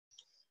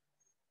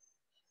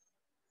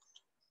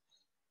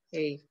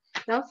Okay.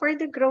 Now for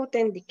the growth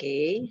and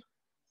decay,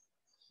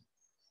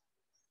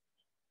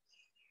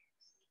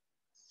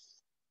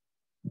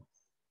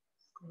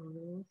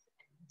 growth,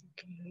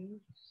 decay.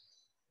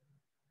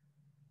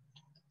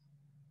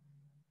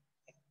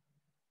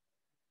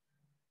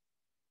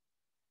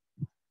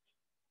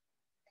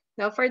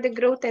 Now for the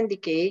growth and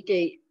decay,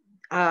 okay,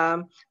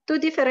 two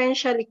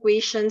differential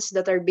equations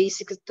that are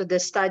basic to the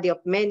study of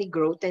many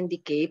growth and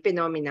decay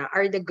phenomena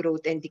are the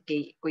growth and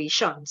decay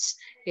equations.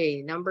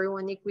 Okay, number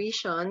one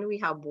equation, we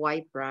have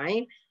y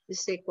prime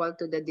is equal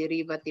to the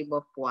derivative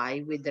of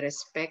y with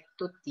respect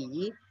to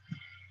t,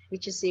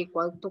 which is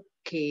equal to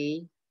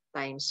k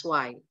times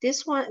y.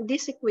 This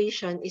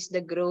equation is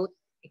the growth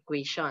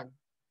equation.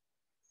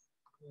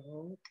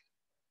 Growth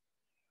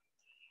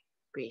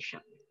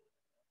equation.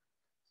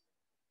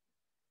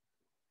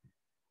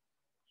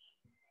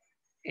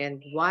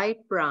 And y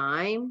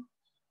prime,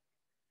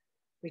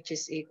 which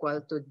is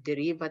equal to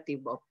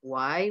derivative of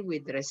y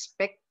with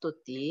respect to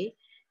t,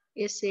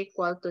 is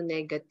equal to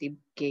negative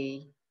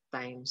k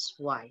times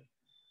y.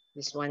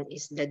 This one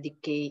is the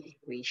decay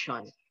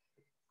equation.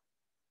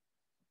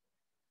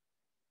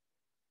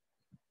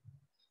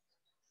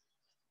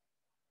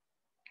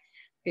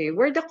 Okay,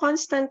 where the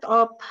constant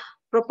of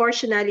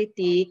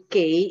proportionality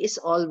k is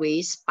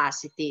always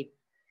positive.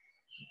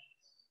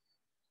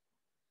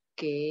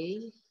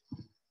 K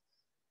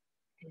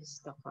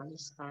is the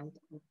constant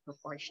of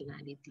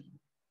proportionality.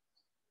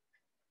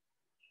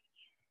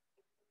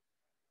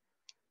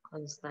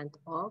 Constant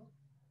of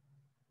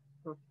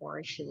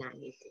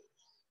proportionality.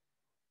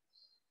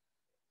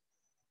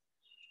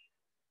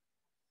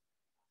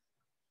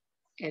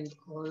 And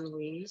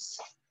always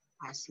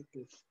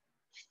positive.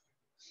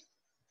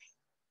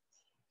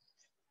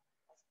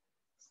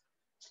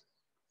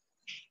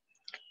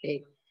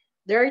 Okay.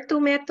 There are two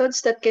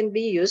methods that can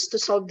be used to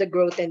solve the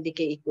growth and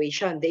decay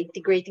equation, the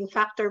integrating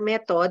factor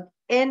method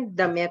and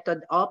the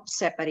method of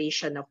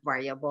separation of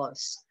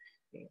variables.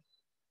 Okay.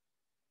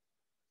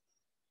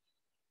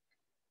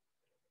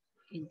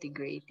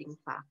 Integrating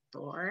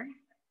factor.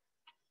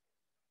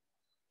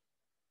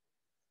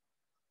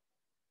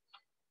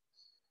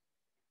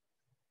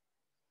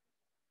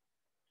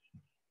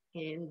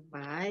 And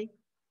by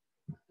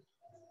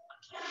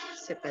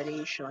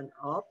separation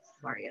of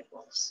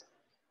variables.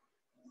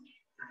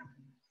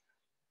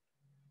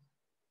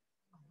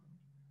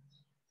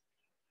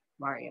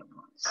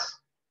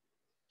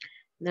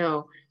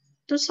 Now,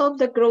 to solve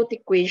the growth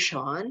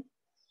equation,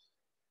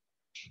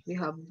 we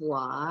have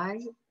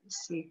y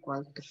is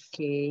equal to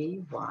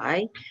ky.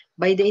 By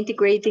the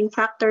integrating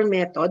factor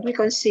method, we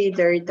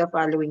consider the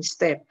following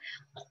step.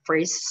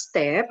 First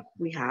step,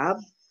 we have,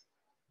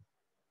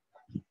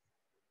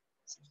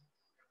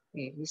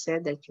 okay, we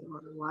said that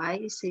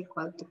y is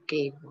equal to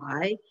ky.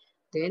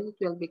 Then it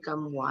will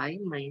become y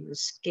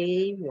minus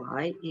ky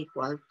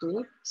equal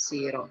to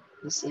 0.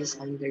 This is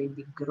under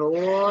the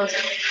growth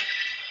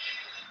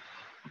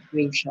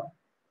equation.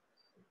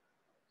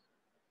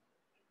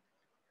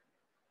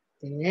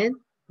 Then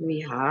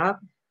we have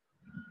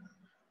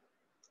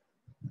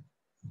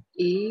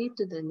e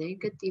to the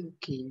negative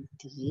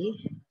kt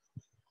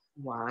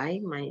y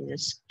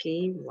minus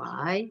ky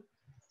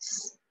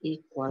is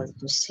equal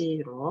to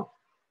 0.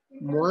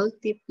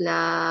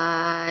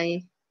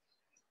 Multiply.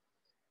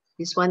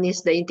 This one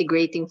is the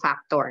integrating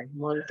factor.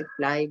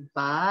 Multiply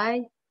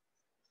by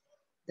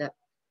the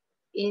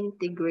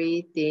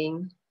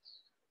integrating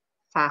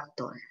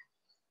factor.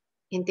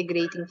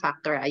 Integrating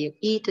factor ay yung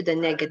e to the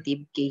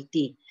negative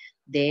kt.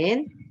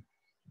 Then,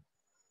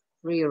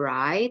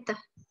 rewrite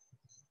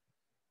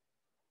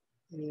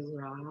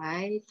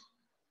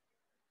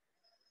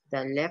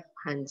the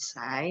left-hand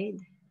side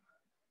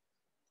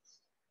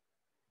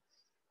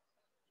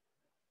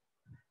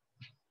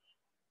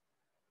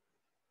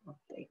of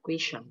the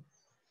equation.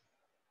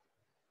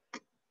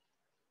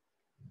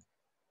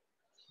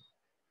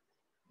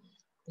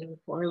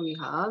 Therefore, we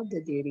have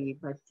the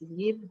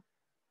derivative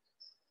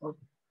of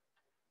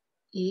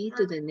e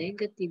to the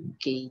negative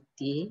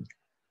kt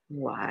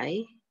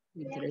y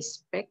with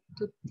respect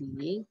to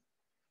t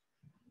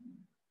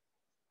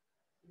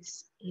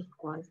is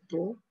equal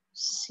to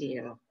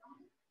 0.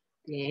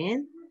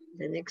 Then,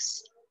 the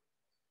next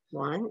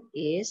one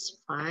is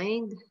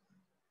find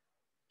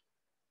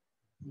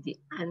the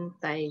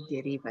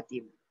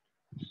antiderivative.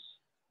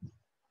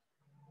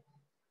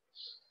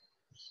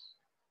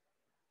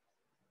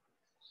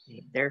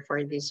 Okay,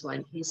 therefore, this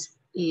one is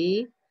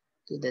e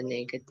to the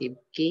negative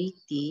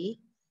kt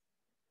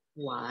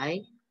y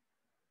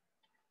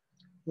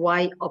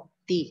of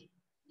t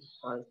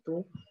equal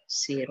to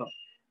 0.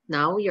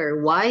 Now,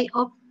 your y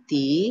of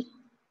t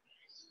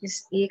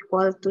is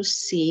equal to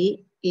c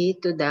e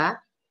to the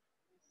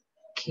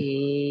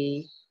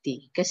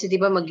kt. Kasi di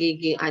ba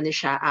magiging ano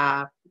siya,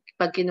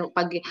 pag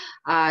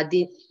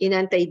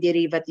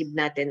in-antiderivative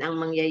natin,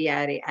 ang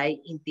mangyayari ay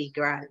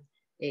integral.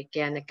 Eh,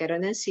 kaya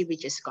nagkaroon ng c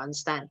which is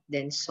constant.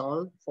 Then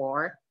solve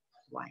for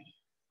y.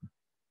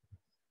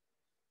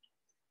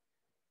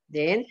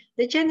 Then,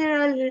 the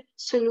general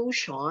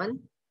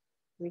solution,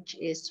 which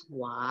is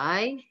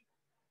y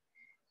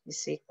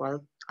is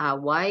equal,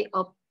 y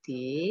of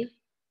t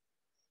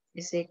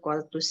is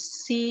equal to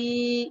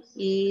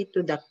CE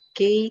to the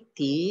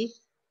KT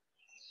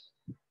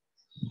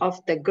of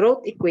the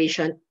growth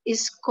equation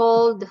is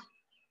called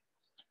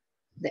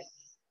the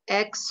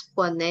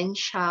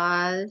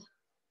exponential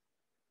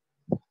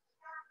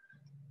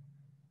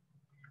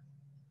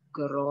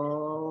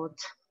growth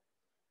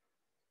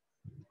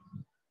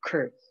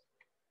curve.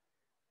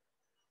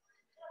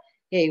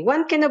 Okay,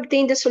 one can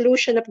obtain the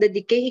solution of the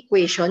decay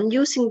equation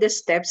using the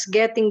steps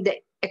getting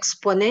the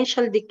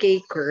exponential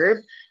decay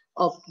curve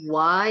of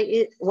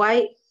y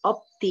of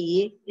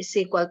t is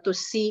equal to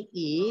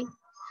CE.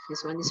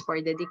 This one is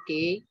for the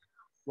decay.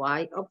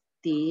 Y of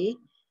t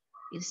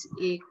is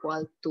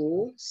equal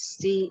to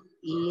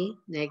CE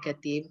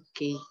negative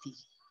KT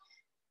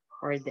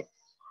or the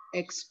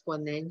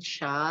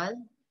exponential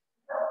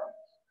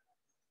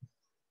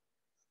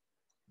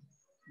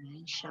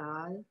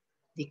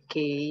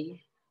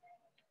decay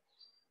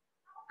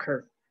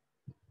curve.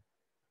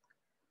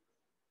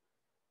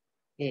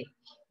 Okay.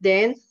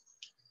 Then,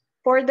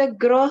 for the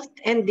growth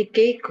and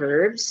decay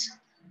curves,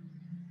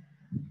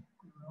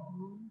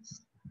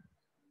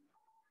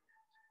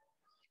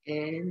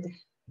 and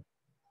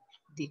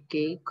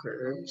decay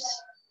curves,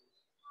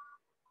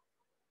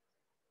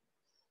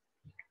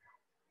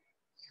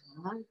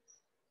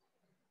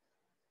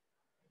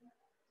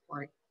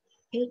 for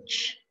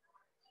h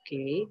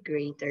k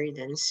greater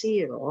than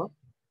 0,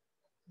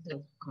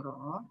 the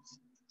growth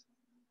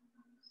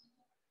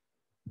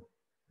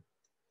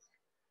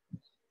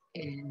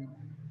and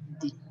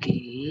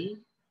decay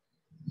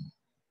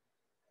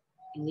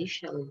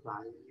initial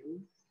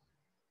value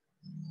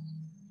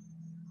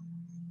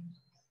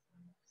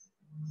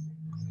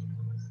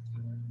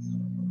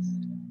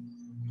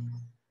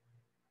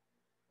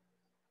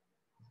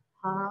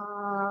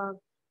have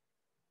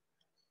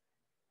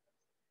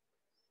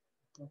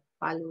the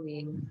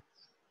following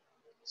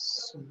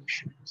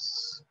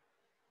solutions.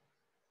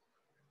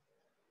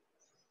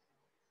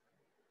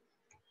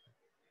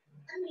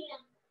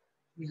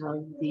 We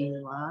have dy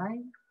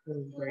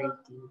over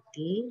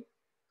dt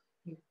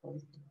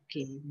equal to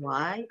ky,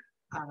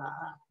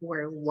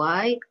 where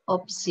y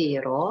of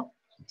 0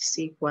 is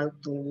equal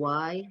to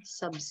y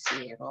sub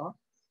 0.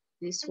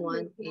 This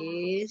one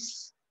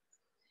is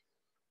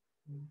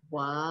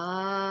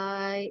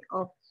y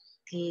of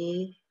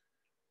t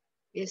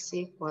is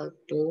equal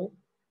to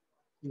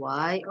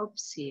y of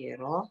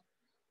 0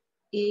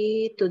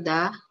 e to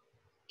the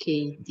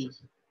kt.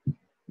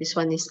 This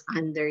one is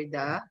under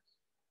the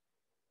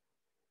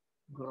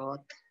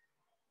growth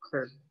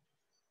curve.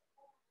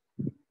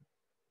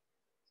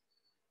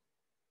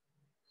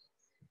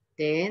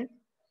 Then,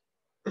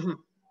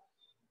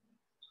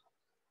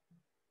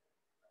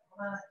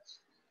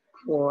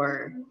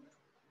 for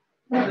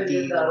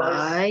dy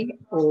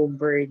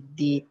over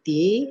dt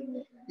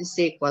is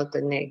equal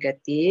to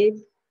negative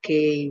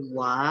ky,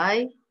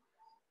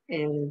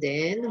 and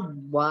then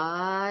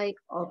y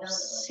of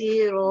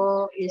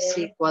 0 is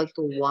equal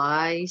to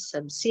y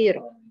sub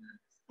 0.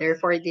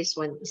 Therefore, this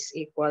one is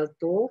equal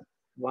to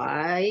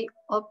y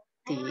of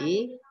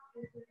t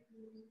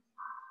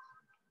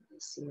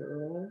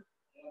 0,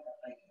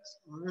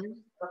 1,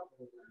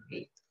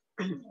 8.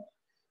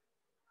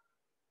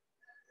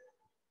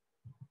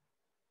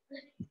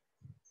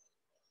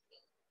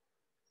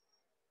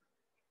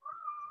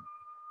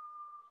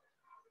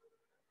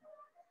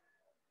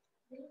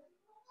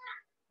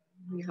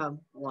 We have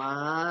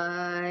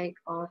y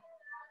of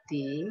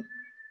t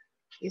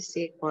is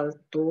equal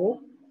to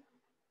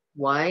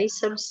y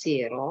sub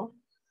 0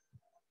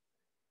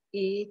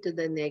 e to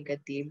the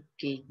negative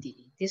kt.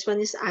 This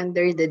one is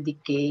under the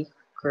decay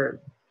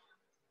curve.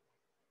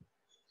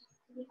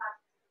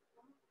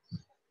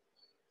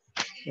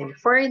 And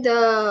for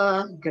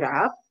the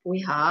graph, we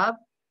have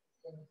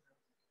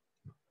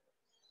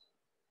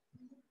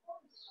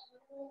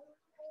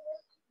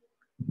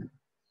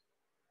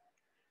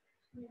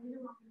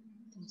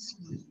this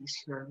one is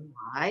your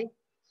y,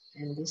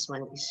 and this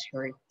one is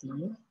your t.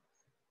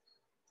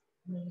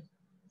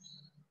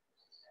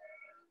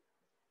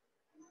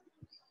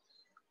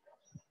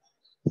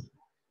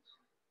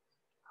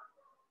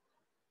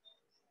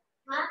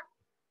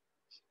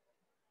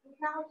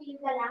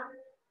 Nakapila lang.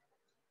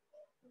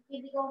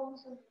 Hindi ko mong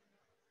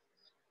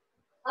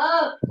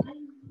oh!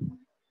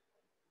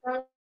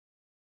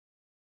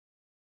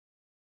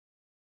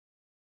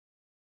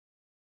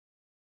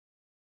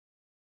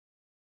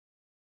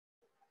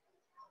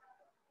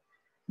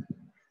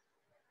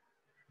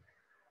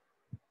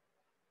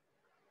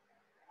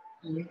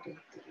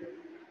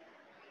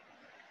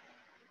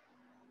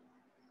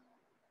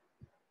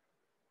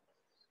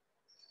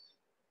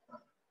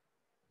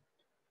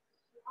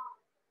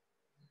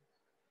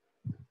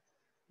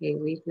 Okay,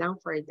 wait lang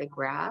for the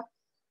graph.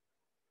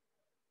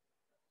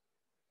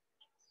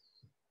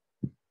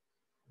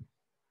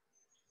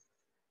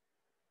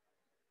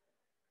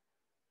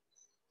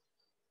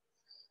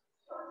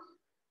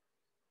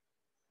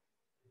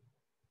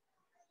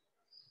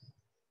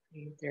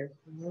 Okay,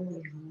 therefore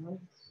we have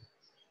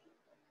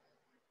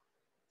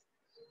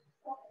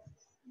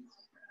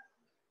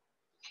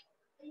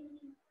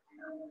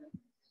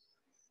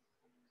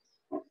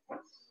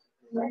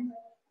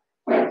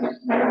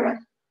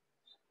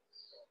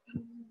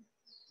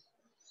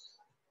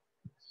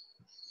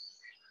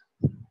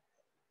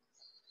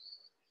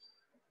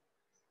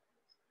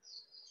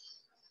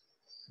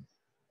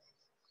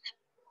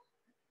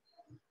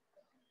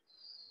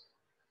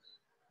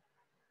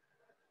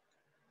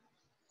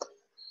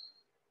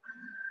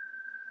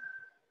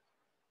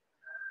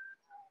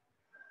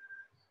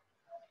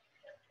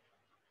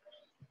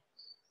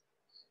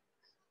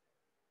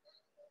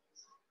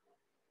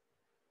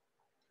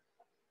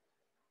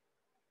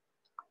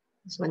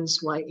This one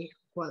is y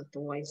equal to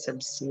y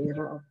sub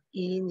 0 of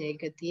e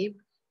negative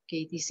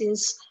kt.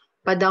 Since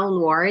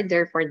pa-downward,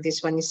 therefore this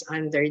one is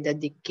under the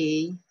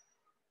decay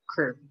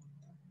curve.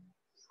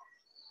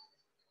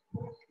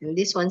 And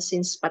this one,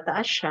 since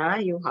pataas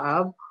siya, you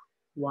have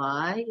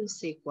y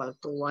is equal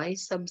to y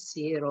sub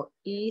 0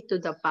 e to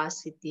the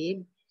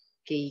positive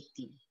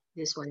kt.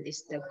 This one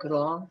is the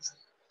growth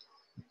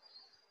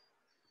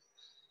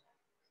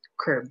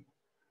curve.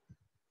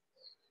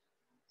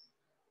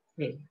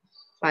 Okay.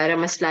 Para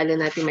mas lalo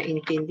natin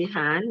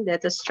maintindihan,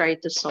 let us try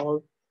to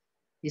solve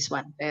this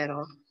one.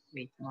 Pero,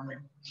 wait muna.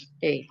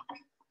 Okay.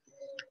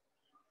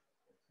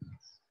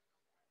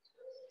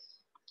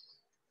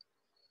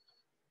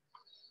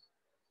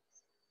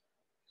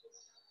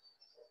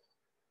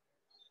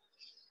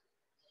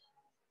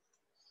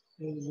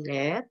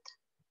 Let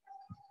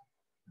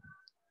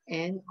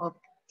n of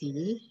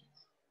t,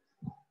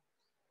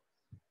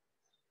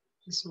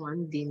 this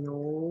one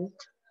denote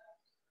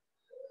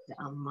the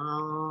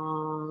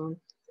amount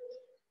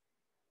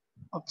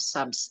of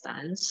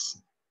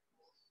substance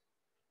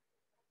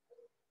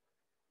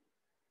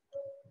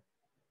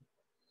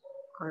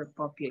or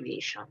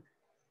population.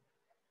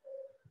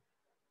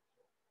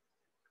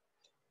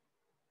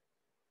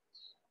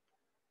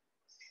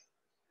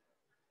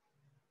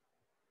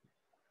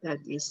 That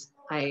is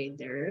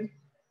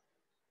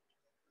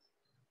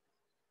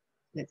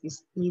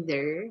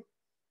either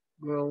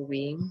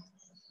growing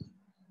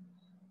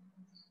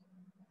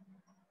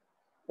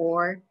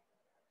or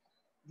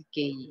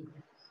decaying.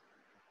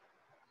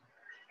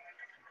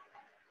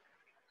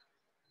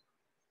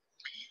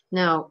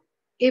 Now,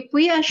 if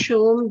we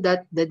assume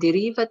that the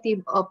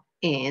derivative of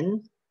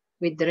n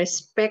with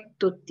respect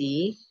to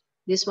t,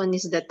 this one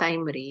is the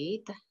time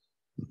rate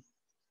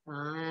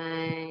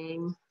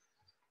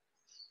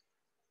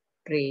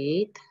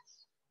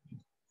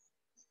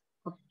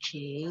of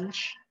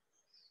change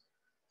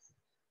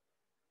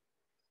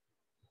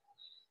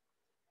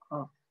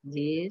of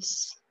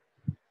this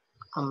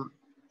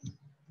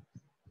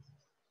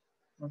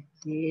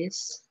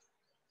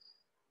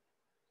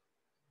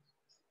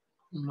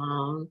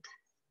amount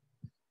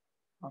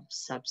of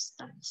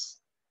substance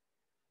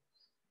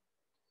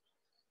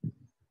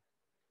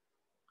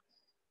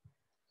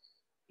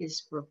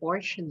is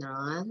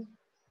proportional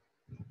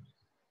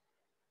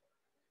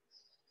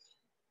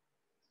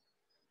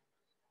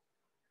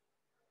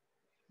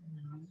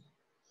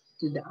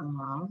to the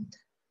amount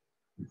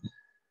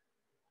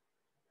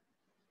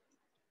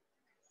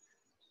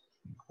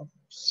of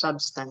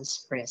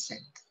substance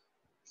present.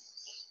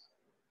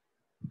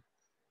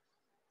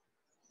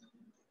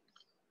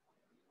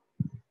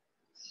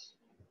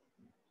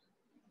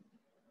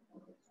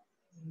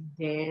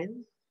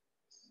 Then,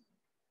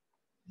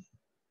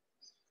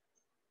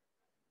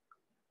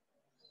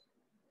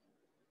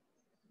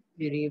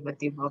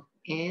 derivative of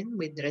n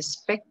with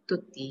respect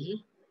to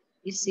t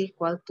is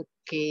equal to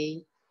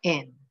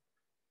kn,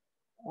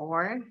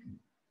 or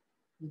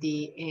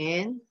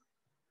dn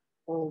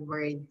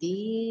over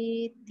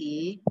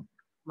dt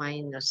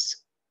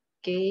minus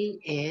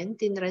kn,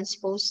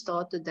 transpose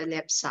to the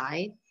left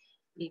side,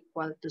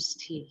 equal to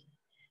c.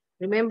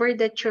 Remember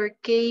that your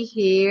k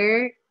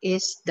here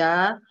is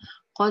the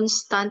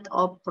constant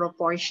of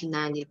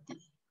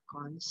proportionality.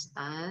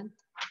 Constant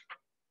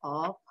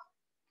of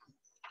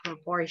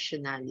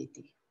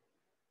proportionality.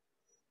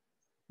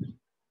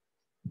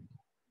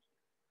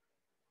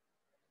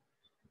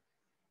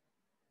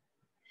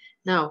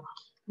 Now,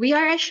 we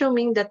are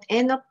assuming that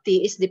n of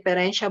t is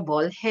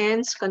differentiable,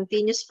 hence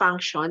continuous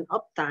function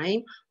of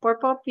time for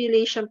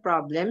population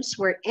problems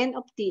where n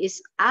of t is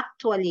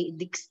actually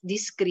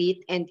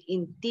discrete and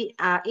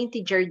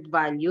integer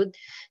valued.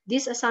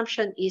 This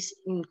assumption is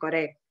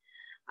incorrect.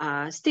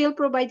 Still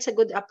provides a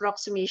good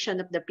approximation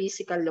of the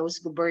physical laws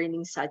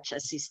governing such a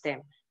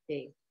system.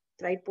 Okay,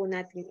 try po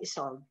natin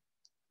isolve.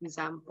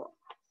 Example.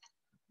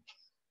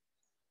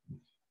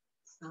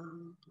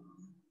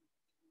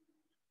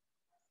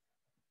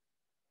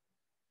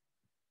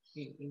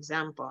 Okay,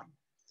 example.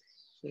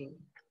 Okay.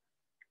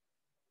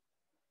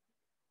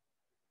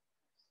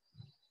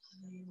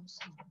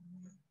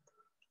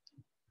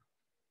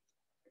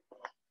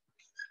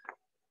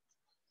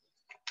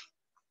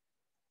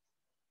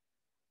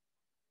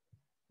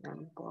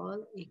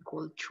 Example, a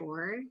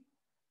culture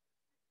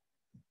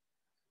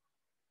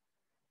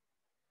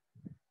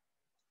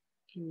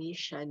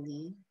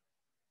initially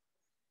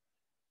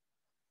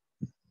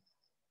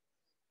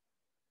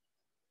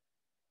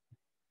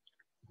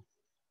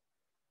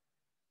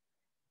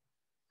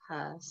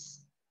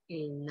has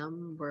a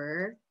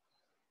number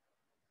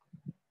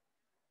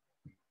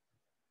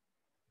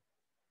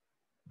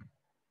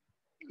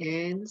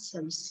n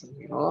sub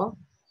 0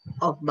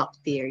 of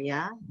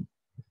bacteria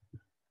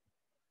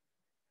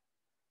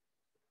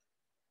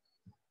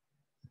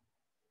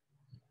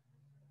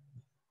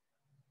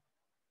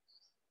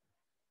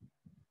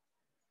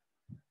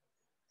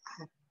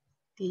at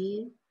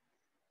t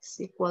is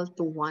equal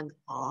to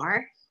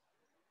 1R,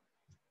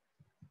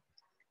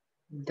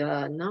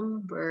 the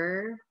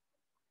number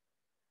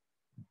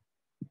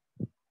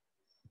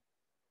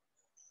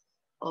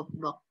of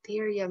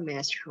bacteria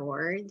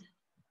measured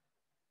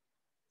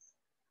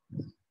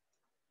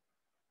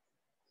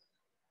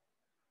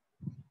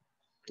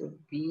to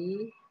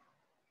be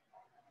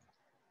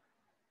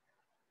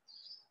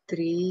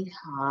 3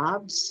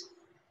 hubs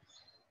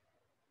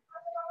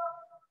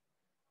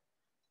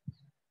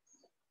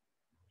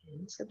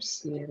n sub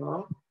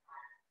 0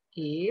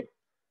 if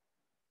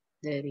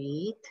the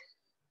rate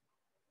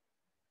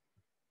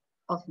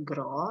of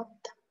growth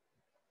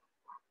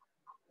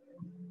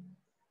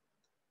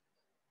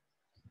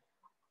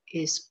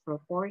is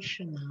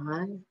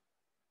proportional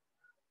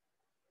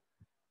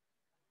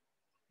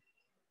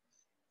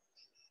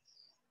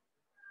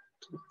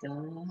to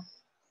the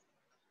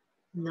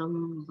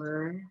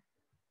number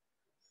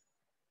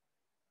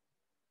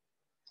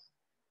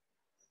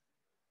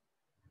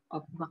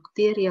of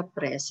bacteria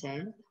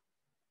present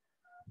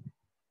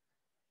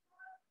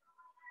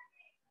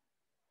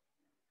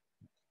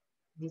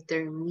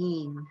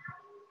determine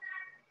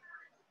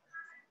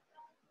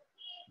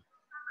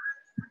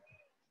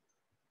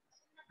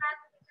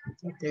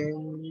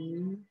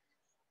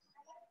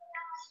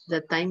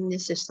the time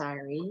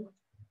necessary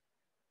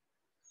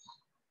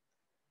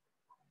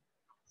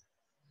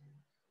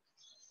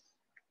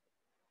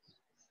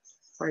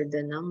for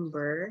the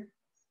number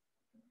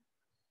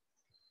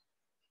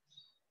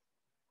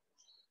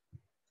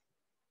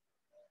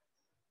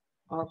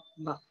of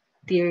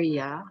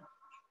bacteria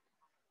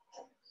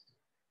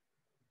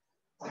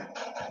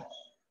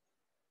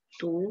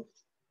to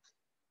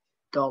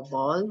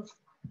double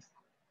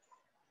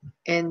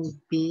and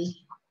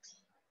be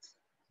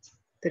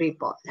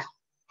triple.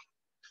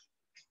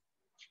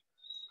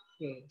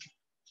 Okay.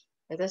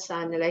 Let us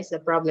analyze the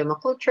problem. A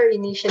culture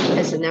initially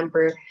has a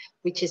number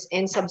which is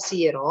n sub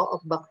 0 of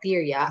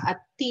bacteria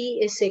at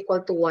t is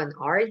equal to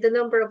 1R. The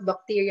number of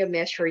bacteria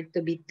measured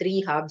to be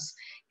 3 hubs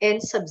n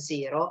sub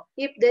 0.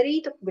 If the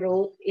rate of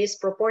growth is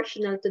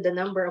proportional to the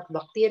number of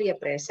bacteria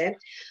present,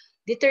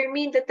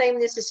 determine the time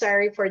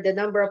necessary for the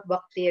number of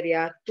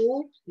bacteria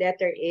to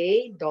letter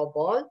A,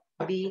 double,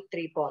 B,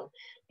 triple.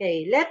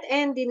 Okay, let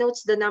n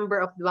denotes the number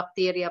of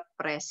bacteria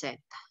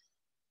present.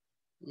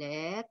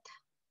 Let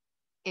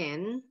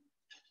n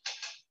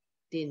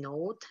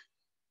denote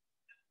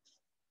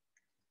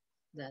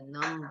the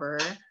number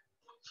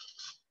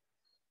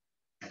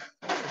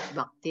of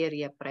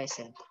bacteria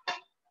present.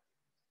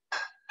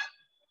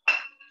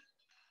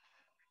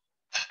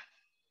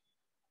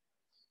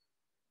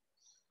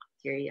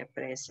 Bacteria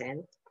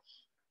present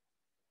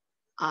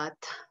at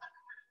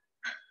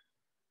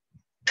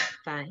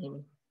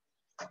time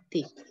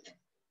t.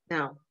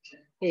 Now,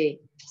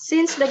 okay,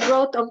 since the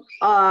growth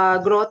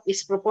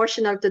is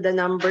proportional to the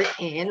number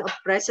n of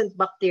present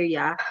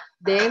bacteria,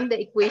 then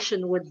the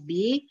equation would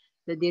be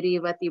the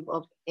derivative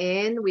of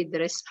n with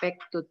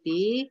respect to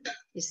t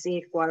is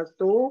equal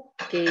to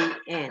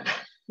kn.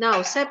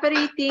 Now,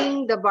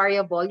 separating the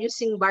variable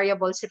using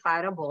variable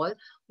separable,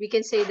 we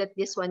can say that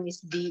this one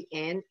is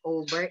dn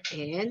over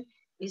n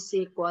is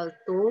equal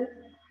to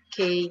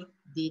k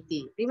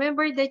dt.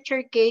 Remember that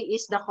your k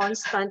is the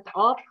constant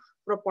of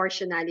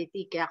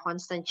proportionality, kaya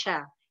constant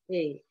siya.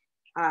 Okay.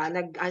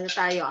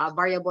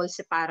 Variable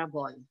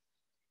separable.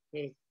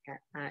 Okay.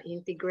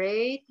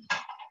 Integrate,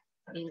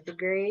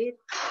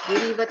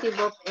 derivative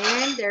of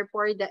n,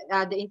 therefore the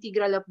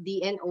integral of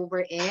dn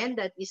over n,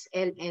 that is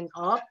ln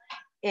of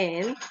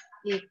n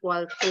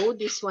equal to,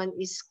 this one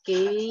is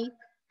kt,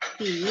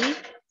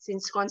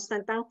 since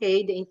constant ang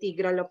k, the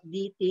integral of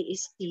dt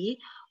is t,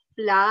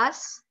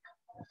 plus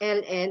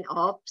ln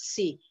of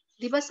c.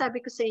 Di ba sabi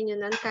ko sa inyo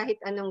nan, kahit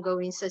anong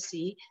gawin sa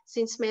C,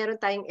 since meron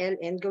tayong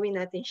ln, gawin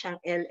natin siyang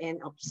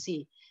ln of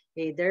C.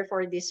 Okay,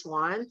 therefore, this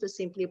one, to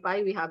simplify,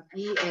 we have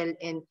E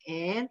ln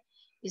n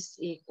is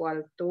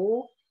equal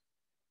to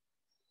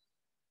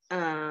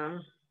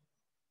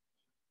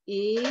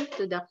E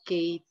to the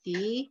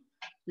kt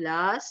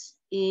plus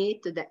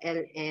E to the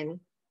ln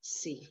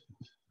C.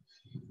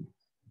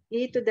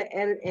 E to the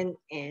ln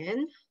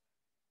n.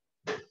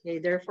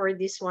 Okay, therefore,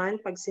 this one,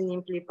 pag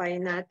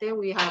sinimplify natin,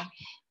 we have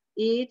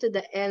E to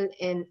the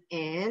ln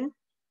n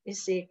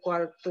is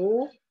equal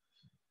to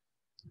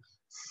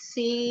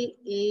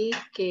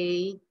CEKT,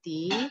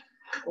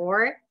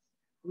 or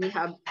we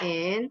have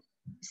n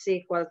is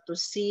equal to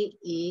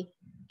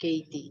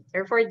CEKT.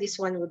 Therefore, this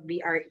one would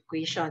be our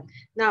equation.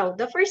 Now,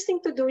 the first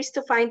thing to do is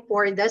to find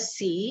for the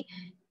C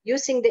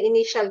using the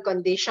initial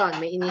condition.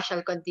 May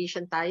initial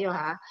condition tayo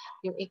ha.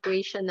 Yung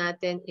equation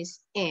natin is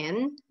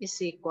n is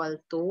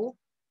equal to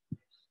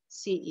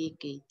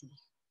CEKT.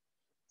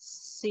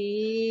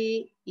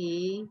 C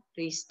E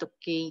raised to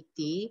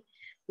KT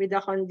with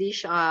the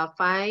condition,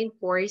 find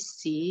for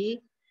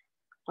C,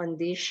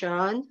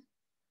 condition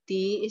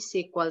T is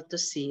equal to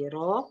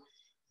 0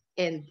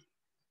 and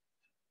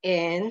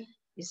N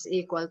is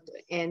equal to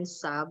N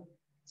sub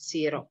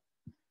 0.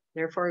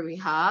 Therefore, we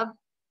have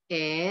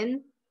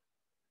N,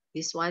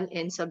 this one,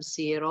 N sub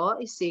 0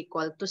 is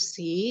equal to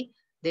C.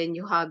 Then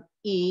you have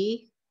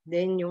E,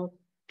 then yung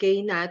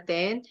K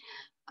natin,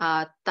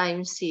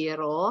 times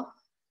 0,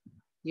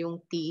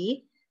 yung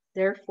T.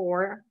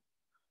 Therefore,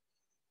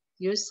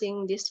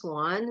 using this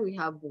one, we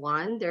have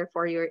 1.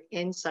 Therefore, your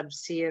N sub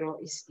 0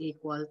 is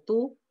equal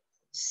to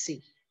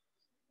C.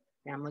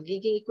 Kaya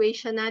magiging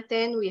equation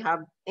natin, we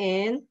have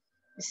N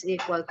is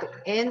equal to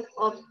N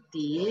of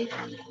T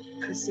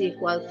is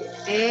equal to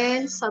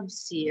N sub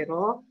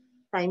 0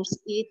 times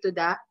E to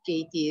the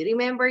KT.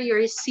 Remember,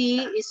 your C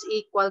is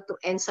equal to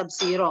N sub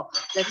 0.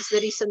 That is the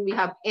reason we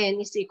have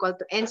N is equal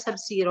to N sub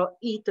 0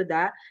 E to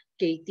the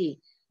KT.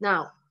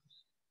 Now,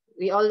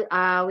 we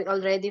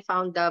already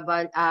found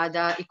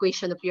the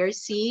equation of your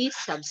C.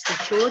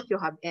 Substitute. You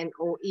have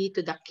NOE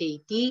to the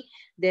KT.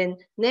 Then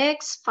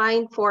next,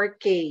 find for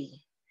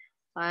K.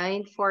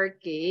 Find for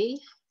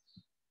K.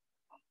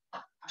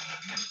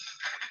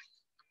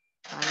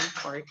 Find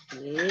for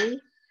K.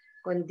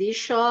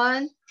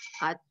 Condition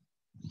at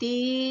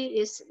T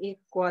is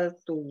equal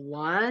to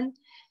 1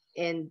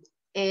 and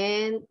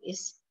N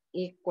is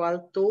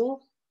equal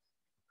to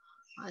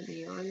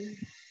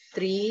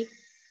 3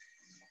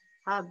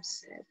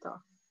 halves.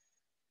 Ito.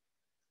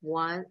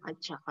 1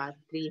 at saka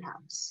 3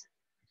 halves.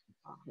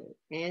 Okay.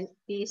 N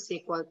is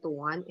equal to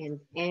 1 and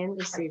N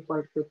is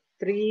equal to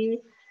 3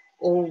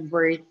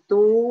 over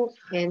 2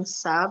 N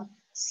sub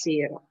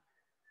 0.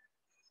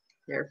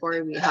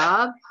 Therefore, we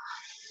have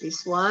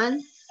this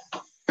one.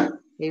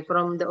 Okay,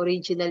 from the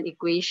original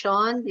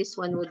equation, this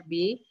one would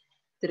be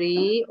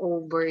 3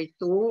 over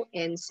 2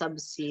 N sub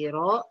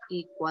 0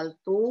 equal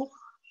to,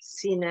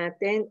 C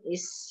natin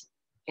is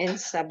N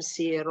sub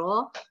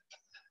 0.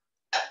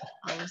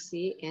 Ang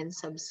C, N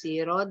sub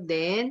 0.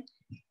 Then,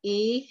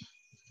 E,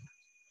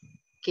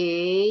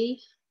 K,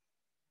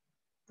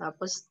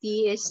 tapos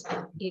T is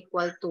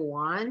equal to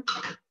 1.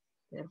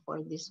 Therefore,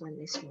 this one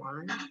is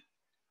 1.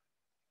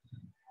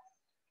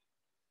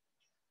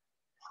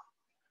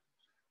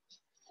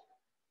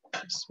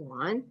 This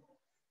one.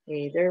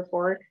 Okay,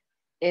 therefore,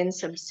 N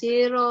sub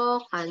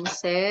 0,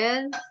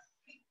 cancel.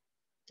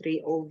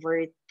 3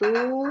 over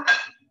 2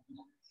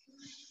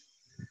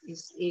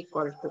 is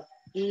equal to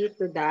E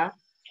to the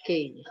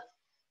K.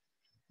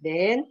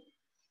 Then,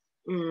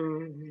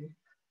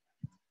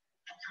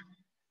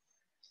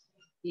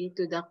 E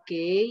to the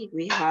K,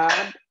 we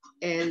have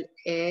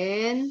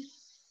ln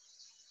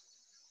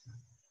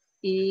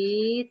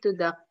E to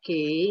the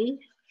K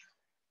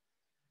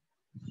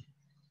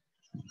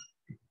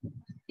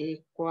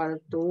equal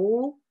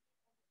to,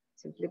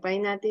 simplify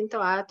natin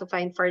to to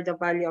find for the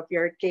value of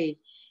your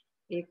K,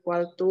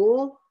 equal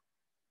to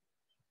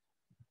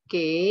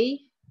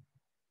K,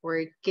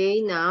 where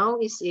K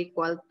now is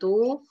equal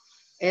to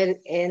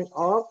ln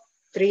of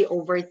 3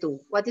 over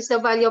 2. What is the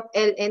value of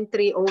ln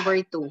 3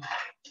 over 2?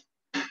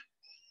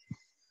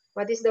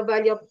 What is the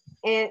value of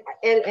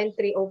ln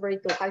 3 over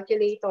 2?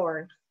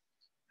 Calculator.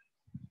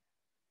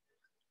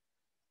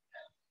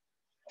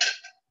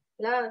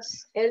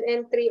 Plus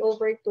ln 3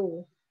 over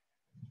 2.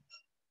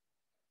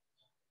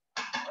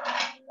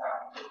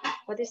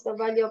 What is the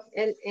value of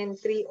ln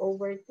 3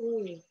 over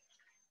 2?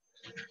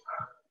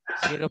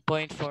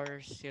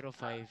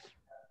 0.405.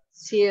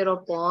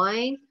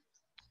 0.405.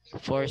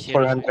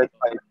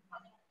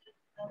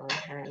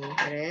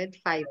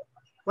 405.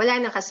 Wala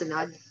na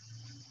kasunod?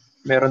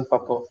 Meron pa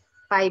po.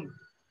 5.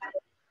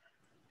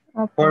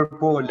 4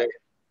 po ulit.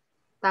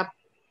 Top.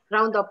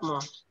 Round up mo.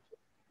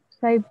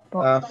 5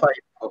 po. 5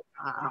 po.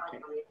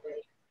 Okay.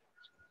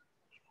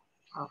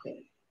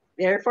 Okay.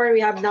 Therefore, we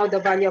have now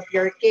the value of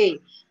your K.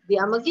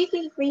 Ang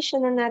magiging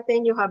equation na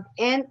natin, you have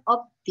N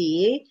of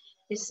T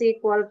is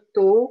equal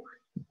to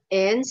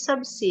N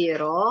sub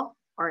 0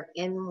 or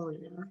N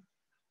muna.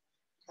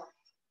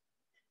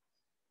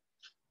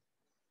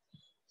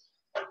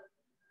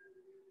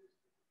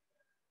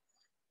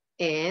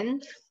 N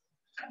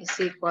is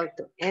equal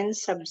to N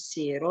sub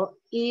 0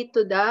 E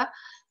to the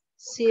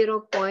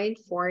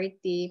 0.4055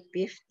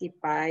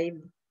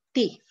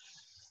 T.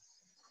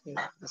 Okay,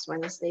 this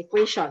one is the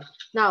equation.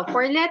 Now,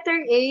 for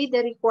letter A,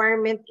 the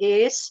requirement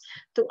is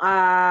to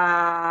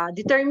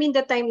determine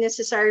the time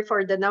necessary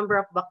for the number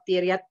of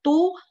bacteria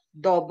to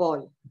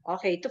double.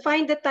 Okay, to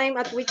find the time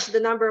at which the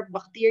number of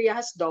bacteria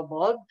has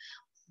doubled,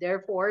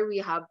 therefore,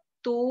 we have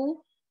 2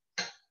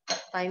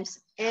 times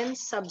N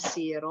sub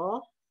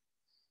 0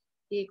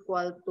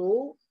 equal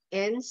to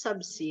N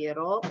sub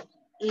 0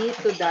 E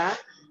to the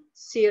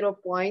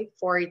 0.4055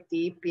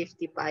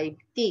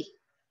 T.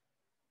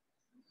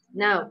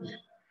 Now,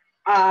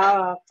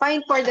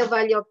 find for the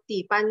value of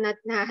T. Paano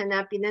natin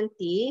hahanapin ng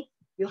T?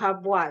 You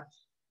have what?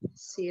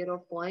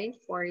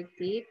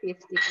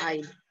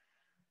 0.4055.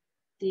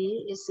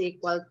 T is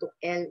equal to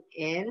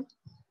ln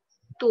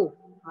 2.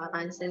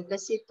 Cancel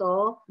kasi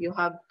ito. You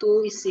have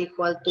 2 is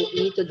equal to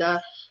e to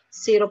the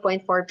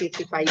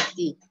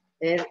 0.455t.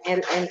 Then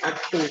ln at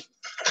 2.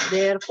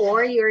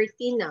 Therefore, your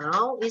t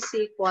now is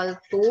equal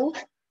to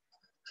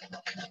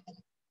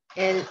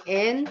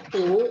ln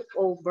 2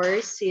 over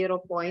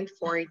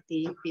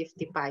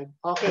 0.4055.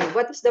 Okay,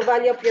 what is the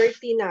value of your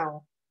t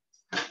now?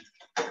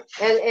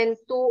 ln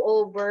 2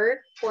 over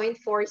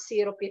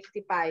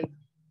 0.4055.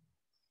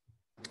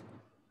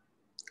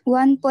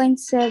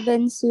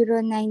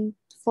 1.7094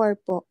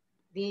 po.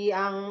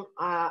 Ang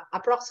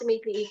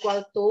approximately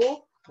equal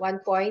to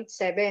 1.7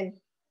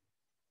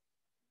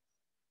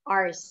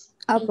 hours.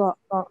 Apo.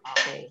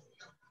 Okay.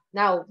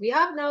 Now, we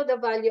have now the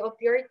value of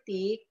your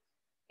t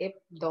if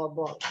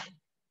double.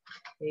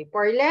 Okay.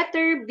 For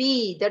letter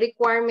B, the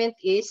requirement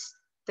is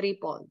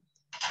triple.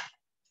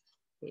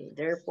 Okay.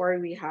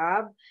 Therefore, we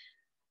have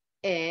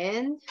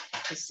n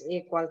is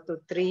equal to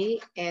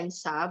 3 n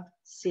sub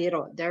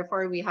 0.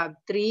 Therefore, we have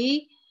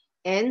 3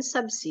 n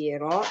sub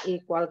 0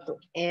 equal to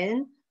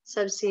n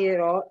sub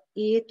 0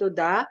 e to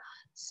the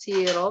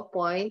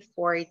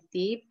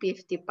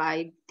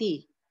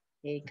 0.4055t.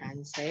 Okay,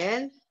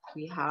 cancel.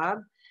 We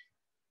have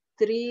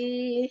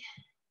 3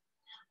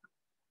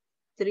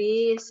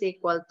 is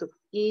equal to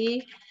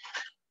e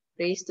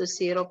raised to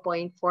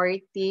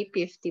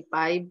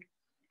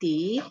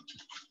 0.4055t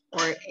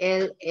or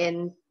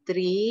ln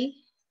 3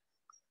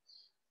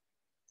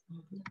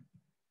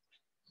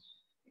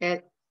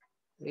 at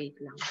wait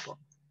lang po.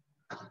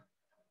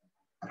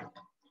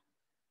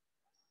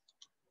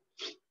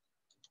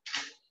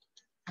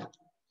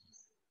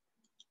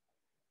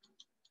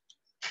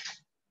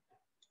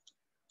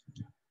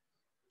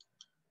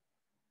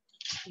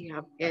 We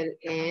have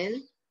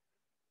ln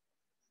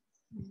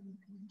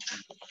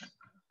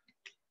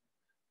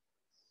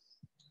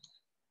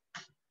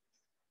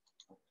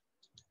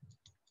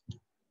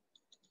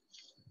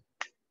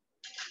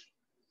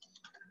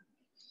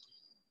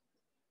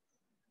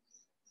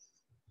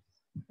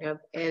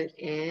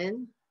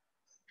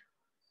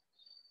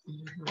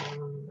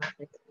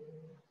bakit?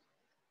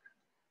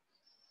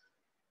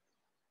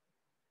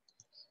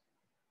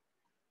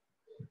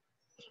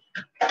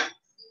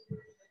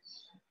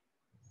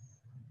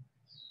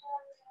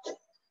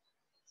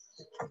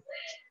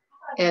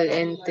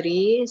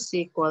 ln3 is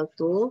equal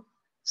to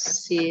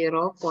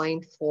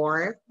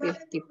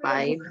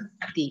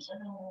 0.455t.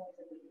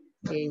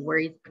 Okay,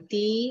 where t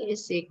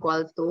is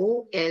equal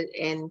to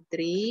ln3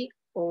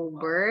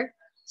 over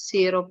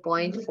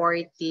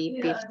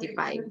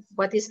 0.4055.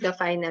 What is the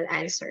final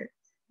answer?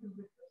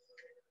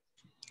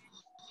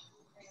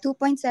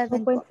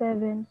 2.7 po.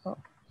 2.7 po.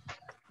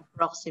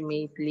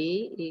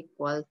 Approximately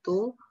equal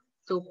to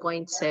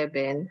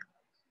 2.7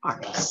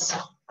 hours.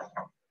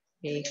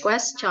 Okay,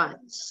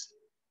 questions?